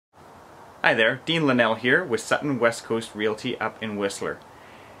Hi there, Dean Linnell here with Sutton West Coast Realty up in Whistler.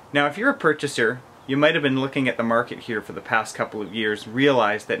 Now if you're a purchaser, you might have been looking at the market here for the past couple of years,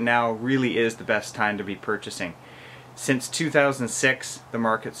 realize that now really is the best time to be purchasing. Since 2006 the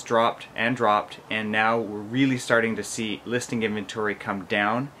market's dropped, and now we're really starting to see listing inventory come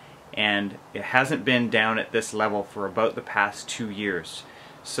down, and it hasn't been down at this level for about the past 2 years.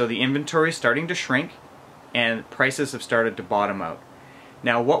 So the inventory is starting to shrink and prices have started to bottom out.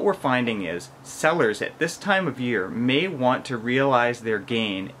 Now what we're finding is sellers at this time of year may want to realize their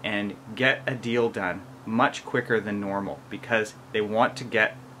gain and get a deal done much quicker than normal because they want to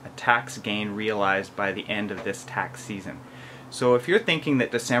get a tax gain realized by the end of this tax season. So if you're thinking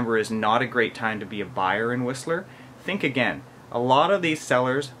that December is not a great time to be a buyer in Whistler, think again. A lot of these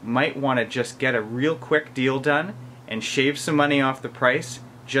sellers might want to just get a real quick deal done and shave some money off the price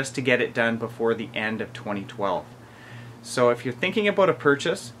just to get it done before the end of 2012. So if you're thinking about a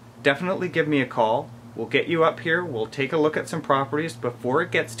purchase, definitely give me a call. We'll get you up here, we'll take a look at some properties before it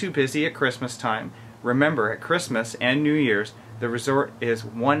gets too busy at Christmas time. Remember, at Christmas and New Year's, the resort is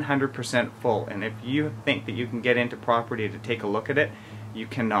 100% full, and if you think that you can get into property to take a look at it, you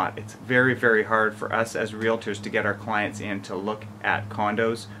cannot. It's very, very hard for us as realtors to get our clients in to look at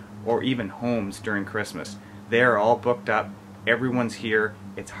condos or even homes during Christmas. They're all booked up, everyone's here,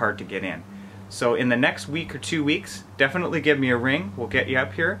 it's hard to get in. So in the next week or 2 weeks, definitely give me a ring. We'll get you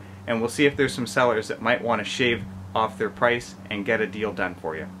up here and we'll see if there's some sellers that might want to shave off their price and get a deal done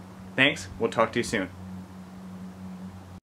for you. Thanks, we'll talk to you soon.